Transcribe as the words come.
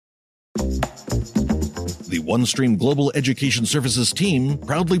the OneStream Global Education Services team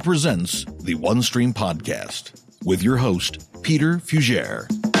proudly presents the OneStream Podcast with your host, Peter Fugere.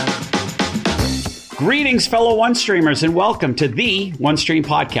 Greetings, fellow OneStreamers, and welcome to the OneStream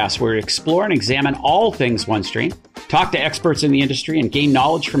Podcast, where we explore and examine all things OneStream, talk to experts in the industry, and gain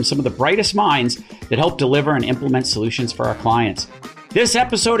knowledge from some of the brightest minds that help deliver and implement solutions for our clients. This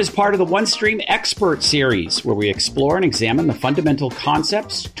episode is part of the OneStream Expert Series, where we explore and examine the fundamental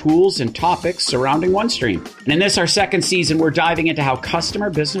concepts, tools, and topics surrounding OneStream. And in this, our second season, we're diving into how customer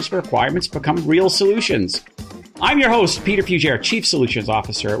business requirements become real solutions. I'm your host, Peter Fugere, Chief Solutions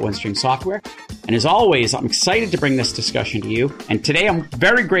Officer at OneStream Software. And as always, I'm excited to bring this discussion to you. And today, I'm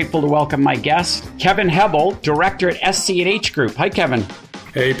very grateful to welcome my guest, Kevin Hebbel, Director at SC&H Group. Hi, Kevin.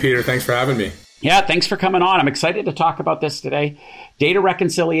 Hey, Peter. Thanks for having me. Yeah, thanks for coming on. I'm excited to talk about this today. Data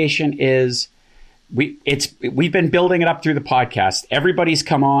reconciliation we've been building it up through the podcast. Everybody's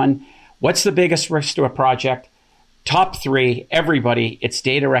come on. What's the biggest risk to a project? Top three, everybody, it's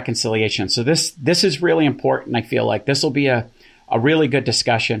data reconciliation. So this is really important. I feel like this will be a really good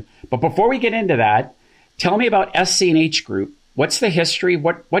discussion. But before we get into that, tell me about SC&H Group. What's the history?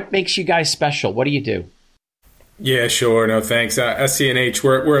 What makes you guys special? What do you do? Yeah, sure. No, thanks. SC&H,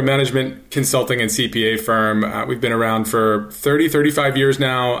 we're a management consulting and CPA firm. We've been around for 35 years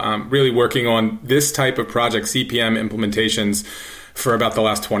now, really working on this type of project, CPM implementations, for about the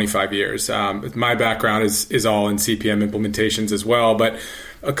last 25 years. My background is all in CPM implementations as well, but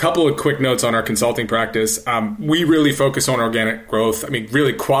a couple of quick notes on our consulting practice. We really focus on organic growth. I mean,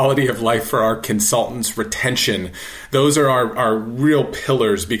 really quality of life for our consultants, retention. Those are our real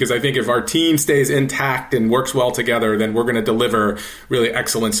pillars, because I think if our team stays intact and works well together, then we're going to deliver really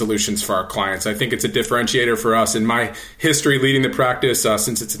excellent solutions for our clients. I think it's a differentiator for us. In my history leading the practice,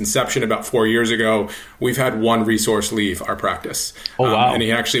 since its inception about 4 years ago, we've had one resource leave our practice. Oh, wow. And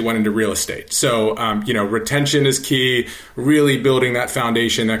he actually went into real estate. So, retention is key, really building that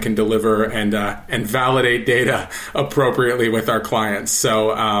foundation that can deliver and validate data appropriately with our clients.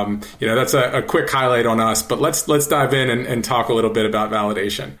 So, that's a quick highlight on us, but let's dive in and talk a little bit about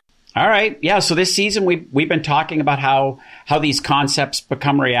validation. All right. Yeah. So this season, we've been talking about how these concepts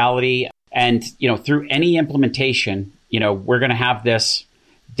become reality. And, through any implementation, we're going to have this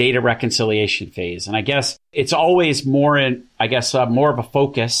data reconciliation phase. And I guess it's always more of a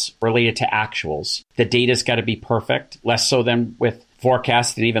focus related to actuals. The data's got to be perfect, less so than with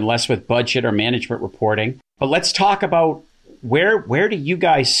forecast and even less with budget or management reporting. But let's talk about where do you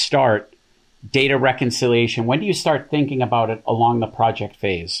guys start data reconciliation? When do you start thinking about it along the project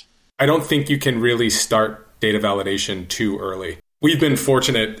phase? I don't think you can really start data validation too early. We've been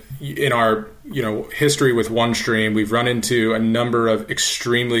fortunate in our history with OneStream. We've run into a number of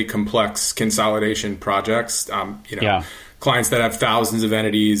extremely complex consolidation projects. Clients that have thousands of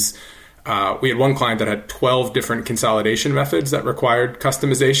entities. We had one client that had 12 different consolidation methods that required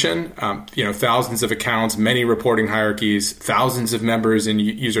customization. Thousands of accounts, many reporting hierarchies, thousands of members in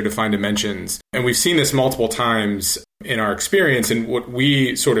user-defined dimensions. And we've seen this multiple times in our experience. And what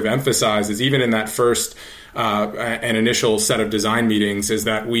we sort of emphasize is, even in that first an initial set of design meetings, is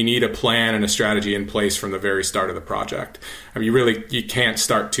that we need a plan and a strategy in place from the very start of the project. I mean, you can't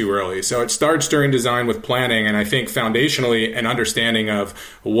start too early. So it starts during design with planning, and I think foundationally an understanding of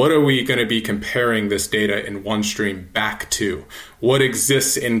what are we going to be comparing this data in OneStream back to? What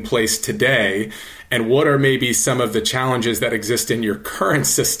exists in place today? And what are maybe some of the challenges that exist in your current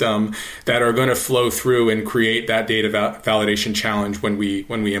system that are going to flow through and create that data validation challenge when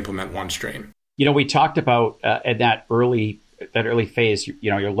we implement OneStream? We talked about in that early phase,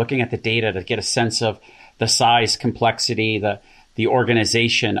 you're looking at the data to get a sense of the size, complexity, the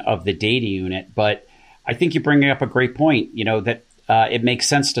organization of the data unit. But I think you're bringing up a great point, that it makes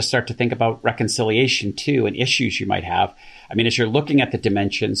sense to start to think about reconciliation too, and issues you might have. I mean, as you're looking at the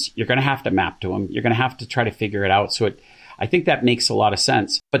dimensions, you're going to have to map to them. You're going to have to try to figure it out. So I think that makes a lot of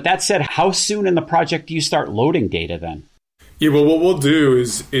sense. But that said, how soon in the project do you start loading data then? Yeah, well, what we'll do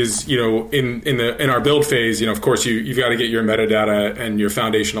is in our build phase, of course, you've got to get your metadata and your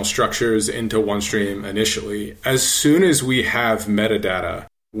foundational structures into OneStream initially. As soon as we have metadata,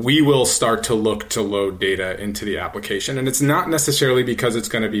 we will start to look to load data into the application. And it's not necessarily because it's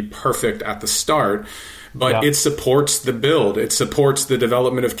going to be perfect at the start, but it supports the build. It supports the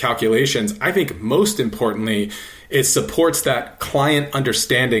development of calculations. I think most importantly, it supports that client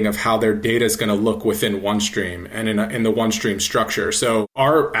understanding of how their data is going to look within OneStream and in the OneStream structure. So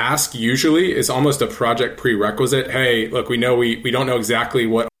our ask usually is almost a project prerequisite. Hey, look, we know we don't know exactly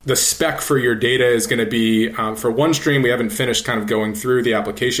what The spec for your data is going to be, for OneStream, we haven't finished kind of going through the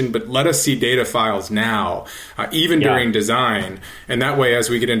application, but let us see data files now, even during design. And that way, as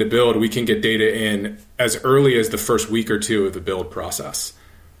we get into build, we can get data in as early as the first week or two of the build process.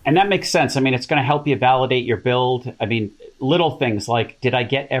 And that makes sense. I mean, it's going to help you validate your build. I mean, little things like, did I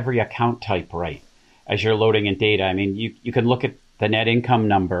get every account type right as you're loading in data? I mean, you can look at the net income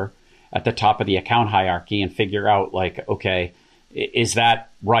number at the top of the account hierarchy and figure out like, okay, is that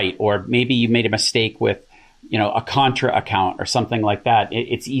right? Or maybe you made a mistake with, a contra account or something like that.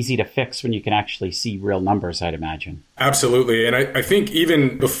 It's easy to fix when you can actually see real numbers, I'd imagine. Absolutely. And I think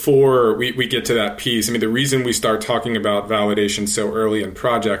even before we get to that piece, I mean, the reason we start talking about validation so early in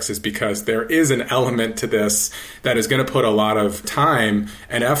projects is because there is an element to this that is going to put a lot of time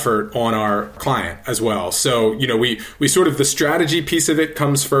and effort on our client as well. So, we sort of, the strategy piece of it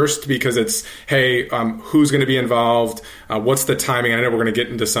comes first because it's, hey, who's going to be involved? What's the timing? I know we're going to get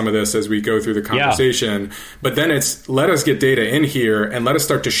into some of this as we go through the conversation. Yeah. But then it's, let us get data in here and let us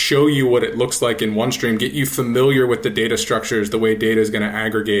start to show you what it looks like in OneStream, get you familiar with the data structures, the way data is going to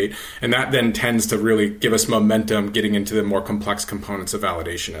aggregate. And that then tends to really give us momentum getting into the more complex components of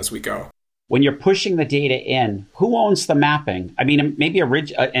validation as we go. When you're pushing the data in, who owns the mapping? I mean, maybe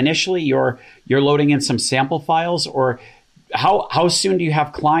initially you're loading in some sample files, or how soon do you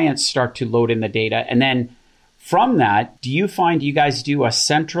have clients start to load in the data? And then from that, do you find you guys do a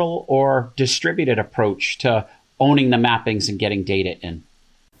central or distributed approach to owning the mappings and getting data in?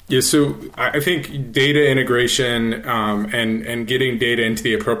 Yeah, so I think data integration and getting data into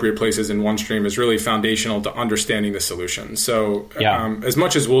the appropriate places in OneStream is really foundational to understanding the solution. So as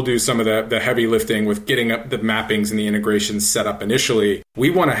much as we'll do some of the heavy lifting with getting up the mappings and the integrations set up initially, we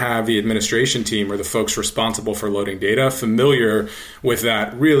want to have the administration team or the folks responsible for loading data familiar with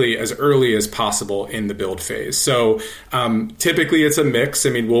that really as early as possible in the build phase. So typically it's a mix.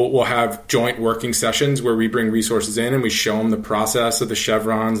 I mean, we'll have joint working sessions where we bring resources in and we show them the process of the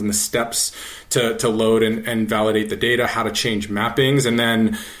chevrons and the steps to load and validate the data, how to change mappings. And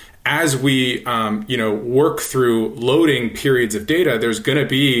then as we work through loading periods of data, there's going to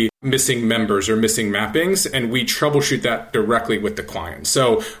be missing members or missing mappings, and we troubleshoot that directly with the client.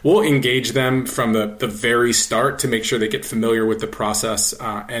 So we'll engage them from the very start to make sure they get familiar with the process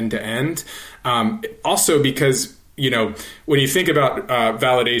end to end. Also because when you think about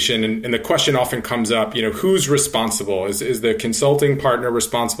validation, and the question often comes up, who's responsible? Is the consulting partner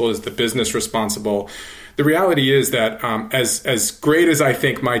responsible? Is the business responsible? The reality is that as great as I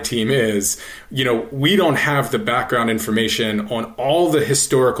think my team is, we don't have the background information on all the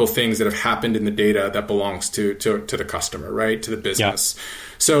historical things that have happened in the data that belongs to the customer, right? To the business. Yeah.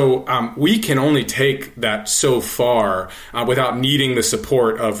 So we can only take that so far without needing the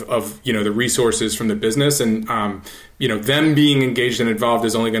support of the resources from the business, and them being engaged and involved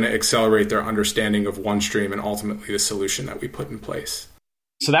is only going to accelerate their understanding of OneStream and ultimately the solution that we put in place.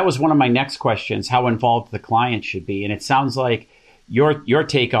 So that was one of my next questions: how involved the client should be, and it sounds like your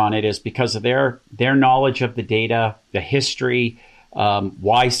take on it is because of their knowledge of the data, the history,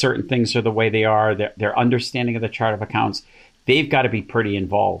 why certain things are the way they are, their understanding of the chart of accounts. They've got to be pretty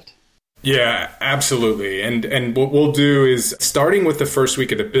involved. Yeah, absolutely. And what we'll do is, starting with the first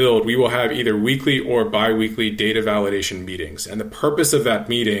week of the build, we will have either weekly or bi-weekly data validation meetings. And the purpose of that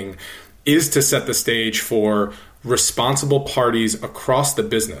meeting is to set the stage for responsible parties across the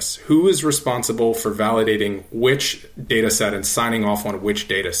business. Who is responsible for validating which data set and signing off on which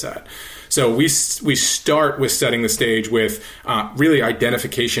data set? So we start with setting the stage with really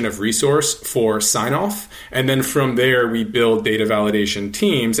identification of resource for sign-off. And then from there, we build data validation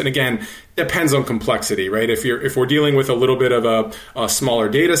teams. And again, depends on complexity, right? If we're dealing with a little bit of a smaller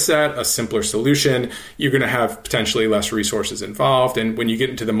data set, a simpler solution, you're going to have potentially less resources involved. And when you get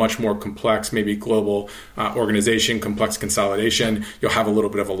into the much more complex, maybe global organization, complex consolidation, you'll have a little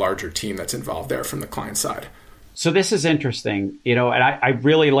bit of a larger team that's involved there from the client side. So this is interesting, and I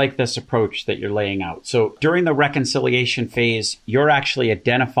really like this approach that you're laying out. So during the reconciliation phase, you're actually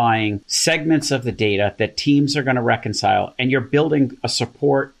identifying segments of the data that teams are going to reconcile, and you're building a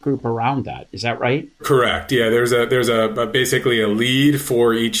support group around that. Is that right? Correct. Yeah, there's a basically a lead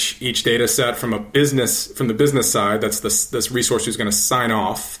for each data set from the business side. That's this resource who's going to sign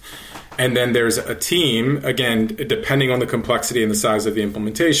off. And then there's a team, again, depending on the complexity and the size of the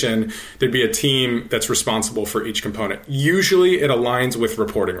implementation, there'd be a team that's responsible for each component. Usually it aligns with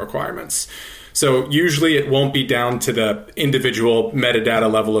reporting requirements. So usually it won't be down to the individual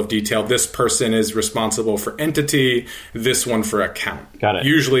metadata level of detail. This person is responsible for entity, this one for account. Got it.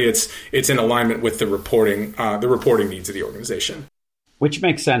 Usually it's in alignment with the reporting needs of the organization. Which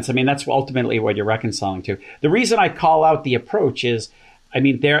makes sense. I mean, that's ultimately what you're reconciling to. The reason I call out the approach is I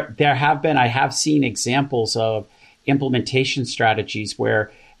mean, I have seen examples of implementation strategies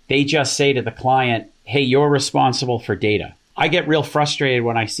where they just say to the client, hey, you're responsible for data. I get real frustrated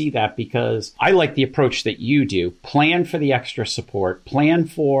when I see that because I like the approach that you do. Plan for the extra support, plan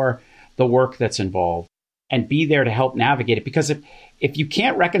for the work that's involved, and be there to help navigate it. Because if you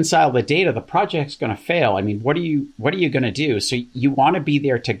can't reconcile the data, the project's going to fail. I mean, what are you going to do? So you want to be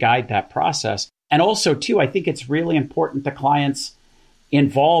there to guide that process. And also, too, I think it's really important the client's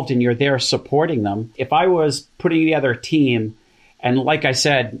involved and you're there supporting them. If I was putting together a team, and like I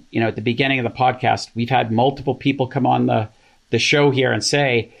said, at the beginning of the podcast, we've had multiple people come on the show here and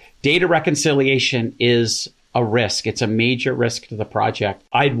say, data reconciliation is a risk. It's a major risk to the project.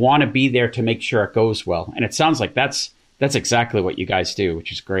 I'd want to be there to make sure it goes well. And it sounds like that's exactly what you guys do,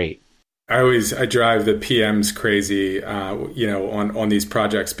 which is great. I drive the PMs crazy, on these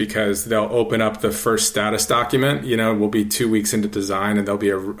projects because they'll open up the first status document, we'll be 2 weeks into design and there'll be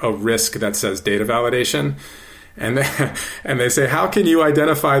a risk that says data validation. And they say, how can you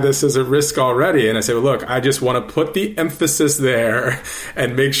identify this as a risk already? And I say, well, look, I just want to put the emphasis there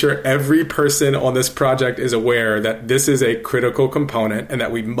and make sure every person on this project is aware that this is a critical component and that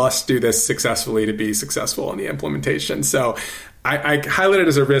we must do this successfully to be successful in the implementation. So I highlight it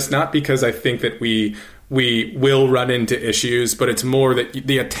as a risk, not because I think that we will run into issues, but it's more that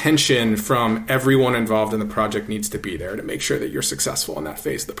the attention from everyone involved in the project needs to be there to make sure that you're successful in that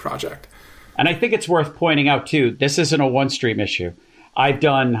phase of the project. And I think it's worth pointing out, too, this isn't a OneStream issue. I've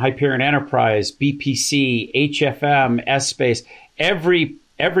done Hyperion Enterprise, BPC, HFM, S-Space, every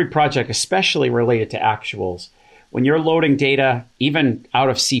project, especially related to actuals. When you're loading data, even out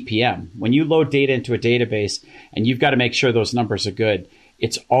of CPM, when you load data into a database and you've got to make sure those numbers are good,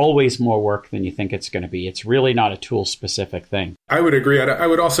 it's always more work than you think it's going to be. It's really not a tool-specific thing. I would agree. I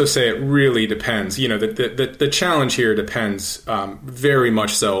would also say it really depends. The challenge here depends very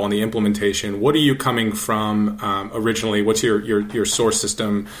much so on the implementation. What are you coming from originally? What's your source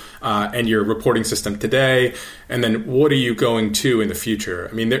system and your reporting system today? And then what are you going to in the future?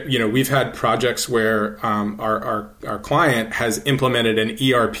 I mean, we've had projects where our client has implemented an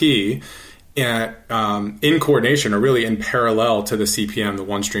ERP in coordination or really in parallel to the CPM, the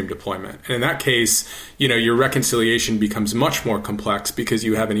OneStream deployment. And in that case, your reconciliation becomes much more complex because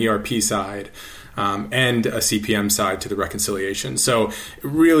you have an ERP side and a CPM side to the reconciliation. So it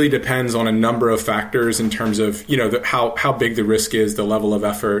really depends on a number of factors in terms of, how big the risk is, the level of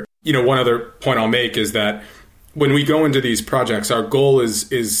effort. One other point I'll make is that when we go into these projects, our goal is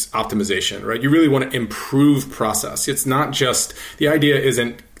optimization, right? You really want to improve process. It's not just, the idea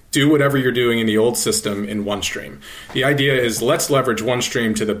isn't do whatever you're doing in the old system in OneStream. The idea is let's leverage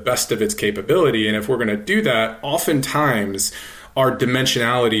OneStream to the best of its capability. And if we're going to do that, oftentimes our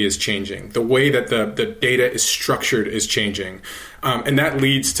dimensionality is changing. The way that the data is structured is changing. And that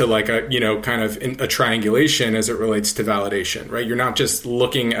leads to like a triangulation as it relates to validation, right? You're not just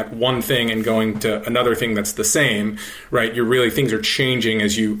looking at one thing and going to another thing that's the same, right? Things are changing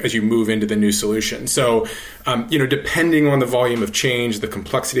as you move into the new solution. So, depending on the volume of change, the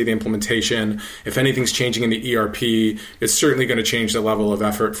complexity of the implementation, if anything's changing in the ERP, it's certainly going to change the level of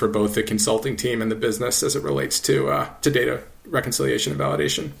effort for both the consulting team and the business as it relates to data reconciliation and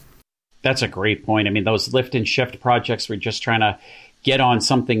validation. That's a great point. I mean, those lift and shift projects, we're just trying to get on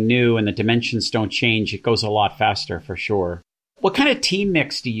something new and the dimensions don't change. It goes a lot faster for sure. What kind of team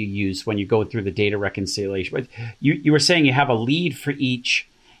mix do you use when you go through the data reconciliation? You were saying you have a lead for each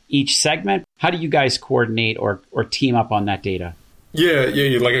segment. How do you guys coordinate or team up on that data?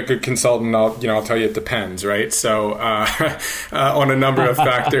 Yeah. Like a good consultant, I'll tell you it depends, right? So on a number of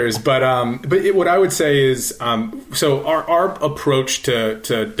factors, but what I would say is, so our approach to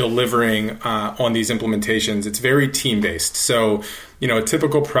delivering on these implementations, it's very team based. So a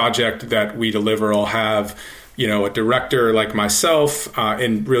typical project that we deliver will have a director like myself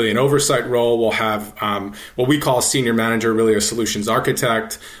in really an oversight role. We'll have what we call a senior manager, really a solutions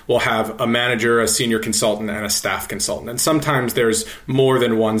architect. We'll have a manager, a senior consultant, and a staff consultant. And sometimes there's more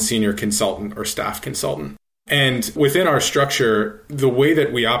than one senior consultant or staff consultant. And within our structure, the way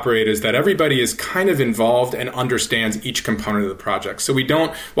that we operate is that everybody is kind of involved and understands each component of the project. So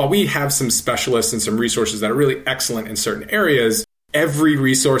while we have some specialists and some resources that are really excellent in certain areas, every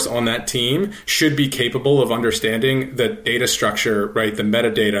resource on that team should be capable of understanding the data structure, right? The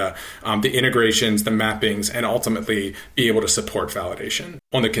metadata, the integrations, the mappings, and ultimately be able to support validation.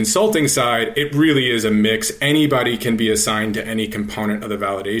 On the consulting side, it really is a mix. Anybody can be assigned to any component of the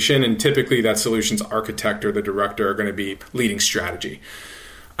validation. And typically that solutions architect or the director are going to be leading strategy.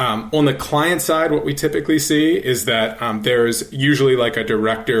 On the client side, what we typically see is that there's usually like a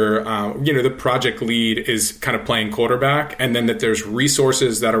director, the project lead is kind of playing quarterback, and then that there's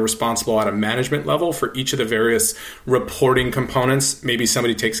resources that are responsible at a management level for each of the various reporting components. Maybe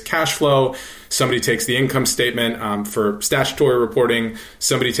somebody takes cash flow, somebody takes the income statement for statutory reporting,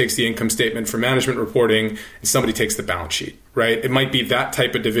 somebody takes the income statement for management reporting, and somebody takes the balance sheet, right? It might be that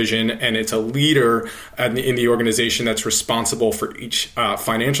type of division, and it's a leader in the organization that's responsible for each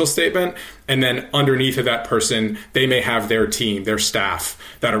financial statement. And then underneath of that person, they may have their team, their staff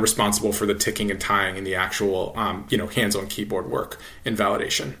that are responsible for the ticking and tying and the actual, hands-on keyboard work and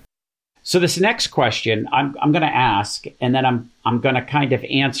validation. So this next question I'm going to ask, and then I'm going to kind of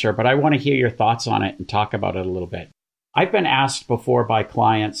answer, but I want to hear your thoughts on it and talk about it a little bit. I've been asked before by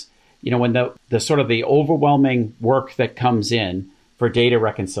clients, when the sort of the overwhelming work that comes in for data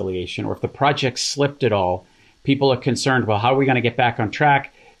reconciliation, or if the project slipped at all, people are concerned, well, how are we going to get back on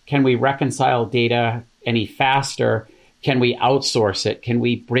track? Can we reconcile data any faster? Can we outsource it? Can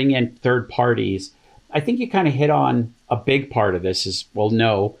we bring in third parties? I think you kind of hit on a big part of this is, well,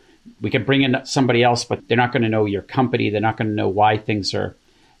 no, we can bring in somebody else, but they're not going to know your company. They're not going to know why things are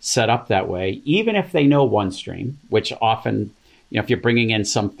set up that way. Even if they know OneStream, which often, if you're bringing in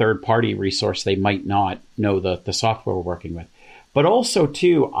some third party resource, they might not know the software we're working with. But also,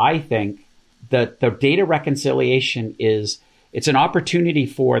 too, I think that the data reconciliation it's an opportunity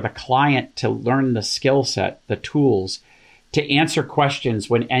for the client to learn the skill set, the tools, to answer questions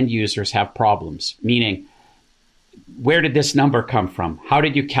when end users have problems, meaning, where did this number come from? How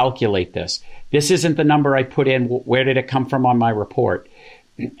did you calculate this? This isn't the number I put in. Where did it come from on my report?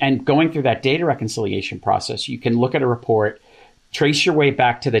 And going through that data reconciliation process, you can look at a report, trace your way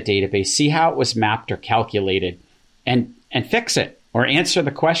back to the database, see how it was mapped or calculated, and fix it or answer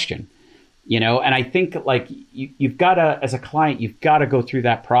the question. And I think like you've got to, as a client, you've got to go through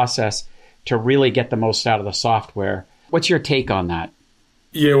that process to really get the most out of the software. What's your take on that?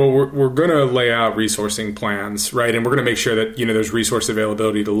 Yeah, well, we're going to lay out resourcing plans, right? And we're going to make sure that, there's resource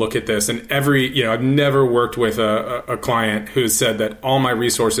availability to look at this. And I've never worked with a client who said that all my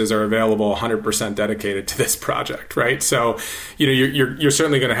resources are available 100% dedicated to this project, right? So, you're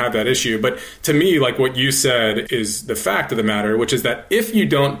certainly going to have that issue. But to me, like what you said is the fact of the matter, which is that if you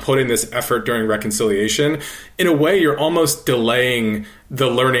don't put in this effort during reconciliation, in a way, you're almost delaying the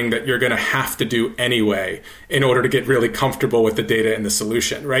learning that you're going to have to do anyway in order to get really comfortable with the data and the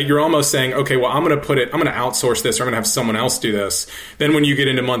solution, right? You're almost saying, okay, well, I'm going to outsource this, or I'm going to have someone else do this. Then when you get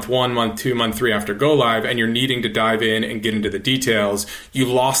into month 1, month 2, month 3 after go live, and you're needing to dive in and get into the details, you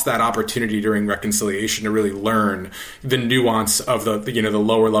lost that opportunity during reconciliation to really learn the nuance of the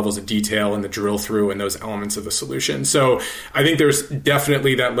lower levels of detail and the drill through and those elements of the solution. So I think there's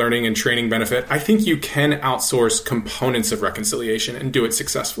definitely that learning and training benefit. I think you can outsource components of reconciliation and do it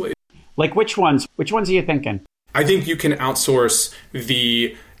successfully. Like which ones? Which ones are you thinking? I think you can outsource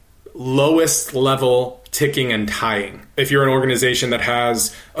the lowest level ticking and tying. If you're an organization that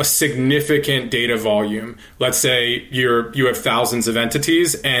has a significant data volume, let's say you have thousands of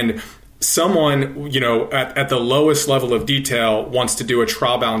entities, and someone, at the lowest level of detail wants to do a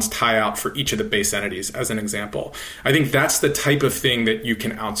trial balance tie out for each of the base entities, as an example. I think that's the type of thing that you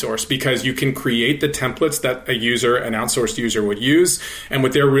can outsource, because you can create the templates that an outsourced user would use. And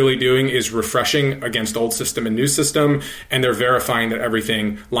what they're really doing is refreshing against old system and new system, and they're verifying that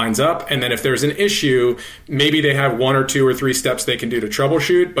everything lines up. And then if there's an issue, maybe they have 1 or 2 or 3 steps they can do to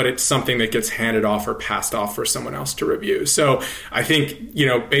troubleshoot, but it's something that gets handed off or passed off for someone else to review. So I think,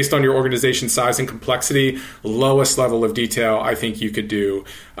 based on your organization size and complexity, lowest level of detail, I think you could do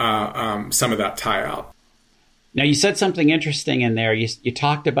some of that tie out. Now, you said something interesting in there. You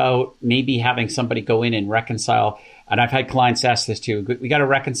talked about maybe having somebody go in and reconcile, and I've had clients ask this too. We got to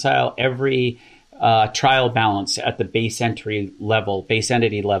reconcile every trial balance at the base entity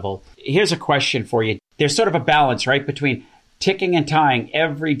level. Here's a question for you. There's sort of a balance, right, between ticking and tying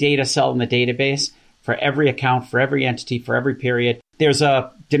every data cell in the database for every account, for every entity, for every period. There's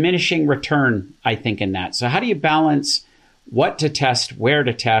a diminishing return, I think, in that. So how do you balance what to test, where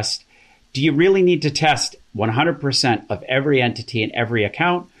to test? Do you really need to test 100% of every entity and every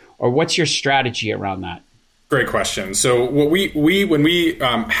account? Or what's your strategy around that? Great question. So what when we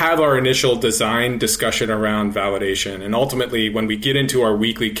have our initial design discussion around validation, and ultimately when we get into our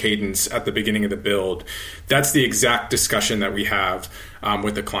weekly cadence at the beginning of the build, that's the exact discussion that we have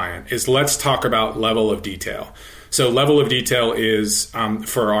with the client, is let's talk about level of detail. So level of detail is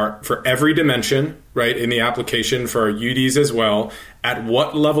for every dimension, right, in the application, for our UDs as well. At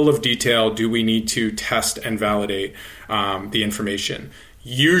what level of detail do we need to test and validate the information?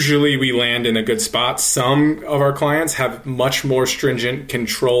 Usually we land in a good spot. Some of our clients have much more stringent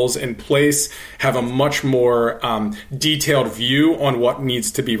controls in place, have a much more detailed view on what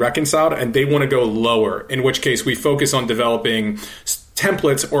needs to be reconciled, and they want to go lower, in which case we focus on developing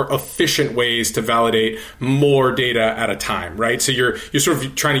templates or efficient ways to validate more data at a time, right? So you're sort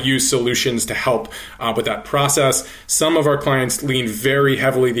of trying to use solutions to help with that process. Some of our clients lean very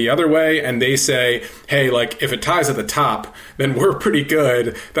heavily the other way, and they say, hey, like if it ties at the top, then we're pretty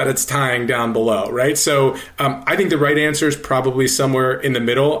good that it's tying down below, right? So I think the right answer is probably somewhere in the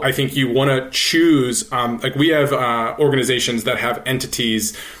middle. I think you want to choose, like we have organizations that have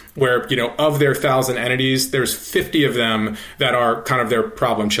entities where, of their 1,000 entities, there's 50 of them that are kind of their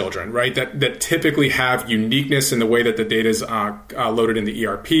problem children, right? That typically have uniqueness in the way that the data is loaded in the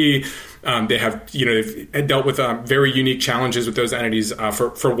ERP. They have, they've dealt with very unique challenges with those entities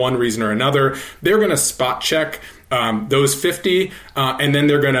for one reason or another. They're going to spot check those 50, and then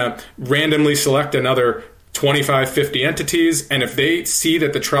they're going to randomly select another 25, 50 entities. And if they see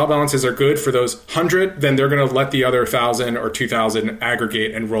that the trial balances are good for those 100, then they're going to let the other 1,000 or 2,000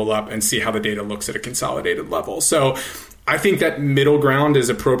 aggregate and roll up and see how the data looks at a consolidated level. So I think that middle ground is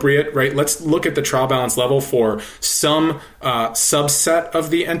appropriate, right? Let's look at the trial balance level for some subset of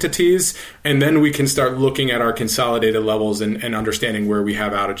the entities, and then we can start looking at our consolidated levels and understanding where we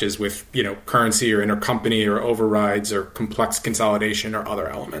have outages with, currency or intercompany or overrides or complex consolidation or other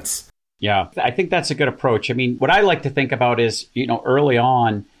elements. Yeah, I think that's a good approach. I mean, what I like to think about is, early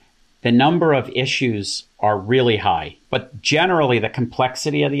on, the number of issues are really high, but generally the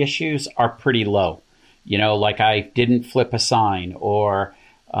complexity of the issues are pretty low. Like I didn't flip a sign or,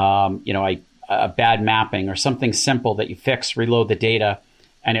 a bad mapping or something simple that you fix, reload the data,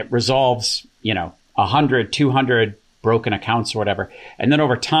 and it resolves, 100, 200 broken accounts or whatever. And then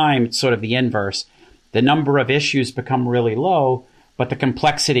over time, it's sort of the inverse. The number of issues become really low, but the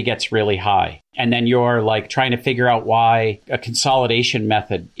complexity gets really high. And then you're like trying to figure out why a consolidation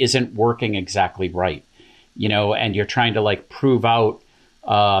method isn't working exactly right, and you're trying to like prove out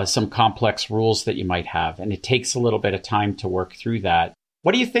some complex rules that you might have. And it takes a little bit of time to work through that.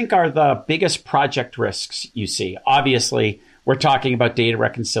 What do you think are the biggest project risks you see? Obviously, we're talking about data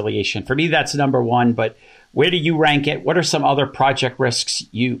reconciliation. For me, that's number one, but where do you rank it? What are some other project risks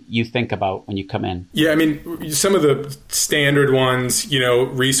you think about when you come in? Yeah, I mean, some of the standard ones,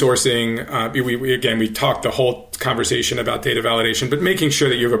 resourcing. We talked the whole conversation about data validation, but making sure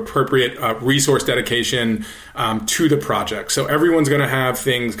that you have appropriate resource dedication to the project. So everyone's going to have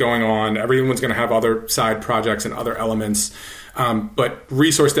things going on. Everyone's going to have other side projects and other elements. But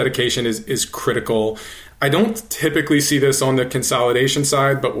resource dedication is critical. I don't typically see this on the consolidation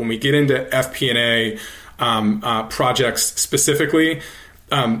side, but when we get into FP&A, projects specifically,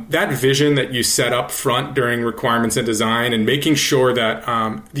 that vision that you set up front during requirements and design and making sure that,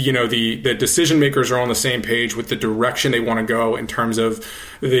 the decision makers are on the same page with the direction they want to go in terms of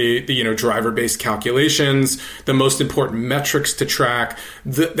the driver-based calculations, the most important metrics to track.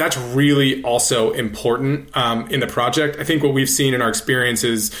 That's really also important in the project. I think what we've seen in our experience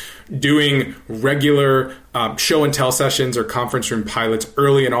is doing regular show and tell sessions or conference room pilots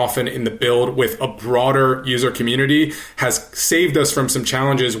early and often in the build with a broader user community has saved us from some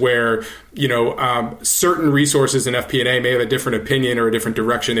challenges where certain resources in FP&A may have a different opinion or a different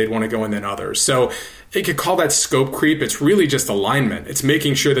direction they'd want to go in than others. So you could call that scope creep. It's really just alignment. It's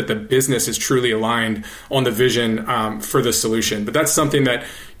making sure that the business is truly aligned on the vision for the solution. But that's something that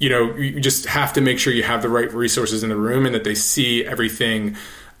you just have to make sure you have the right resources in the room and that they see everything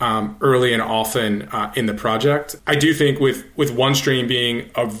early and often in the project. I do think with OneStream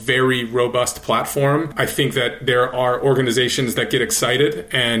being a very robust platform, I think that there are organizations that get excited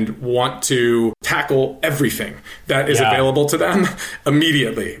and want to tackle everything that is available to them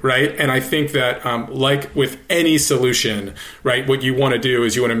immediately, right? And I think that like with any solution, right, what you want to do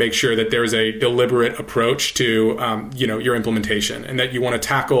is you want to make sure that there's a deliberate approach to your implementation and that you want to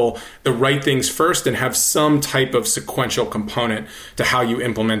tackle the right things first and have some type of sequential component to how you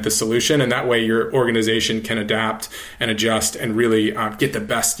implement the solution, and that way your organization can adapt and adjust and really get the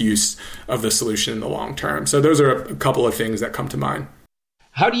best use of the solution in the long term. So those are a couple of things that come to mind.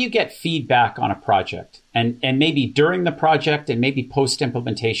 How do you get feedback on a project? And maybe during the project and maybe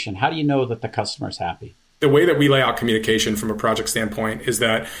post-implementation, how do you know that the customer's happy? The way that we lay out communication from a project standpoint is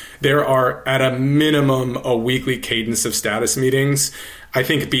that there are at a minimum a weekly cadence of status meetings I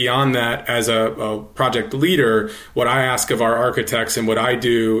think beyond that, as a project leader, what I ask of our architects and what I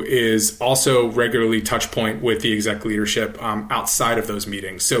do is also regularly touch point with the exec leadership outside of those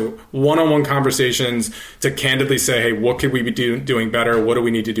meetings. So one-on-one conversations to candidly say, hey, what could we be doing better? What do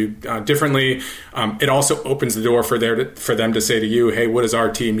we need to do differently? It also opens the door for them to say to you, hey, what does our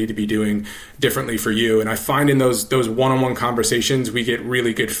team need to be doing differently for you? And I find in those one-on-one conversations, we get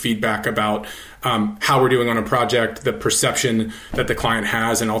really good feedback about how we're doing on a project, the perception that the client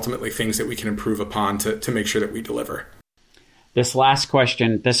has, and ultimately things that we can improve upon to make sure that we deliver. This last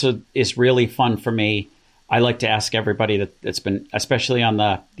question, this is really fun for me. I like to ask everybody that's been, especially on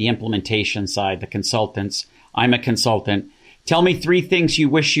the implementation side, the consultants. I'm a consultant. Tell me 3 things you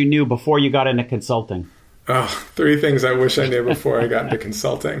wish you knew before you got into consulting. Oh, 3 things I wish I knew before I got into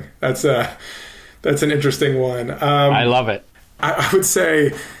consulting. That's an interesting one. I love it. I would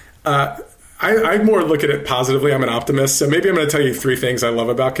say I more look at it positively. I'm an optimist. So maybe I'm going to tell you 3 things I love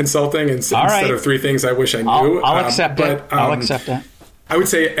about consulting instead of 3 things I wish I knew. I'll accept it. I'll accept it. I would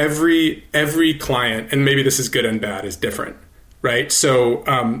say every client, and maybe this is good and bad, is different. Right. So,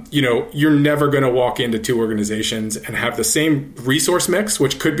 you're never going to walk into 2 organizations and have the same resource mix,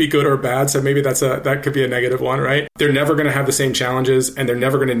 which could be good or bad. So maybe that could be a negative one. Right. They're never going to have the same challenges and they're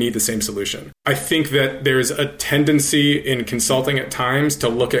never going to need the same solution. I think that there's a tendency in consulting at times to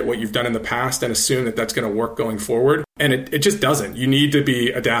look at what you've done in the past and assume that that's going to work going forward. And it just doesn't. You need to be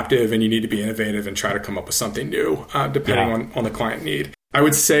adaptive and you need to be innovative and try to come up with something new, depending on the client need. I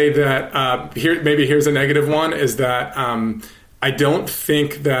would say that here's a negative one is that I don't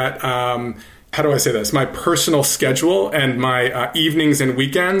think that, how do I say this? My personal schedule and my evenings and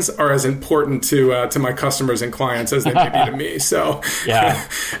weekends are as important to my customers and clients as they may be to me. So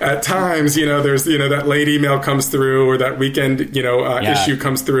at times, there's, that late email comes through or that weekend, issue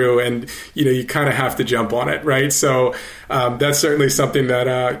comes through and, you kind of have to jump on it. Right. So that's certainly something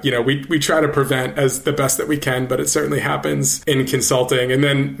that, we try to prevent as the best that we can, but it certainly happens in consulting. And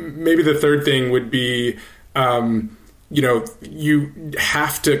then maybe the third thing would be, you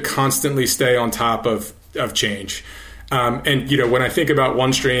have to constantly stay on top of change. And when I think about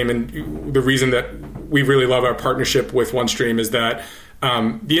OneStream and the reason that we really love our partnership with OneStream is that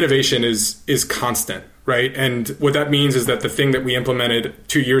the innovation is constant, right? And what that means is that the thing that we implemented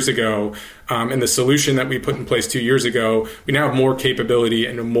 2 years ago and the solution that we put in place 2 years ago, we now have more capability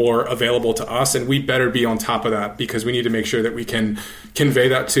and more available to us. And we better be on top of that because we need to make sure that we can convey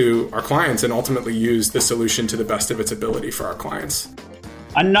that to our clients and ultimately use the solution to the best of its ability for our clients.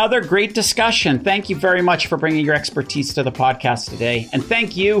 Another great discussion. Thank you very much for bringing your expertise to the podcast today. And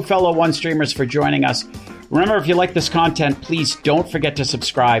thank you, fellow OneStreamers, for joining us. Remember, if you like this content, please don't forget to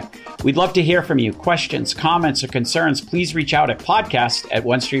subscribe. We'd love to hear from you. Questions, comments, or concerns, please reach out at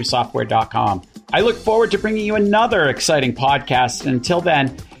podcast@onestreamsoftware.com. I look forward to bringing you another exciting podcast. And until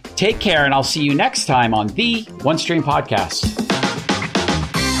then, take care, and I'll see you next time on the OneStream Podcast.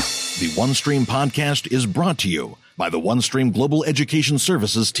 The OneStream Podcast is brought to you by the OneStream Global Education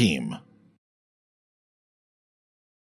Services team.